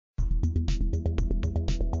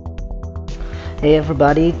Hey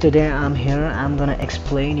everybody, today I'm gonna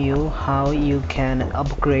explain you how you can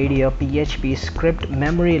upgrade your PHP script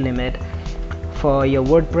memory limit for your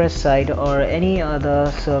WordPress site or any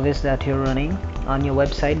other service that you're running on your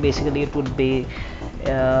website. Basically it would be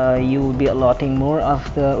you will be allotting more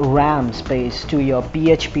of the RAM space to your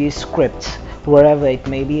PHP scripts wherever it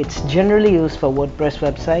may be. It's generally used for WordPress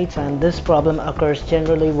websites, and this problem occurs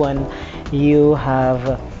generally when you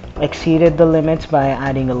have exceeded the limits by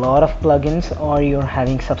adding a lot of plugins or you're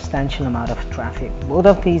having substantial amount of traffic. Both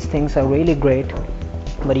of these things are really great,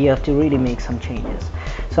 but you have to really make some changes.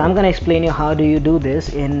 So I'm going to explain you how do you do this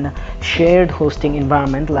in shared hosting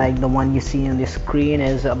environment like the one you see on the screen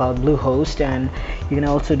is about Bluehost, and you can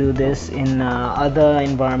also do this in other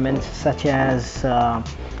environments such as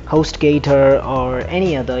HostGator or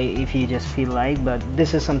any other if you just feel like, but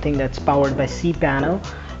this is something that's powered by cPanel,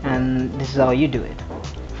 and this is how you do it.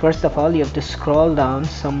 First of all, you have to scroll down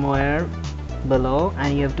somewhere below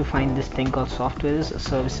and you have to find this thing called software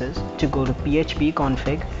services to go to PHP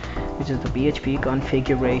config, which is the PHP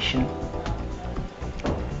configuration.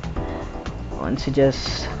 Once you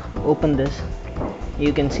just open this,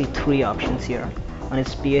 you can see three options here. One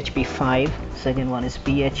is PHP 5, second one is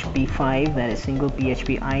PHP 5, that is single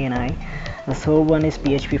Php.ini. The third one is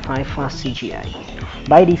PHP 5 fast CGI.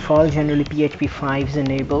 By default, generally PHP 5 is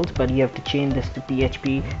enabled, but you have to change this to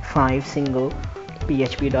PHP 5 single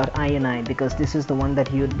Php.ini because this is the one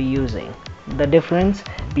that you would be using. The difference,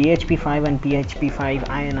 PHP 5 and PHP 5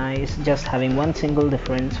 ini, is just having one single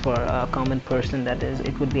difference for a common person, that is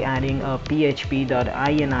it would be adding a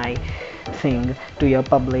php.ini thing to your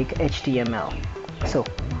public HTML. So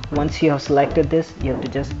once you have selected this, you have to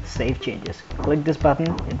just save changes. Click this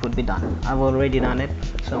button, it would be done. I've already done it,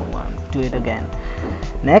 so do it again.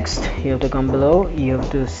 Next, you have to come below, you have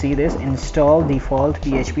to see this install default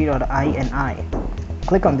php.ini.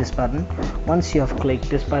 Click on this button. Once you have clicked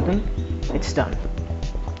this button, it's done.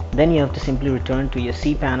 Then you have to simply return to your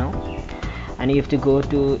cPanel and you have to go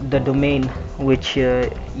to the domain which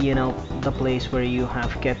the place where you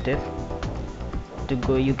have kept it. To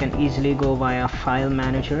go, you can easily go via file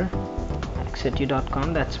manager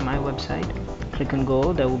accetu.com, that's my website. Click and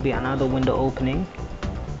go, there will be another window opening.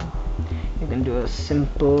 You can do a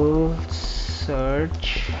simple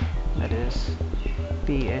search, that is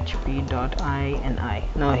php.ini.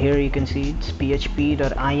 Now here you can see it's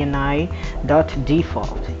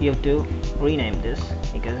php.ini.default. You have to rename this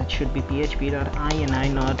because it should be php.ini,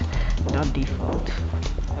 not .default.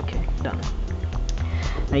 Okay, done.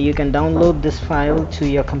 Now you can download this file to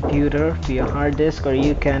your computer, to your hard disk, or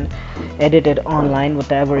you can edit it online,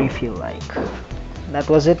 whatever you feel like. That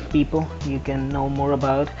was it, people. You can know more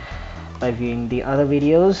about by viewing the other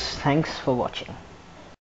videos. Thanks for watching.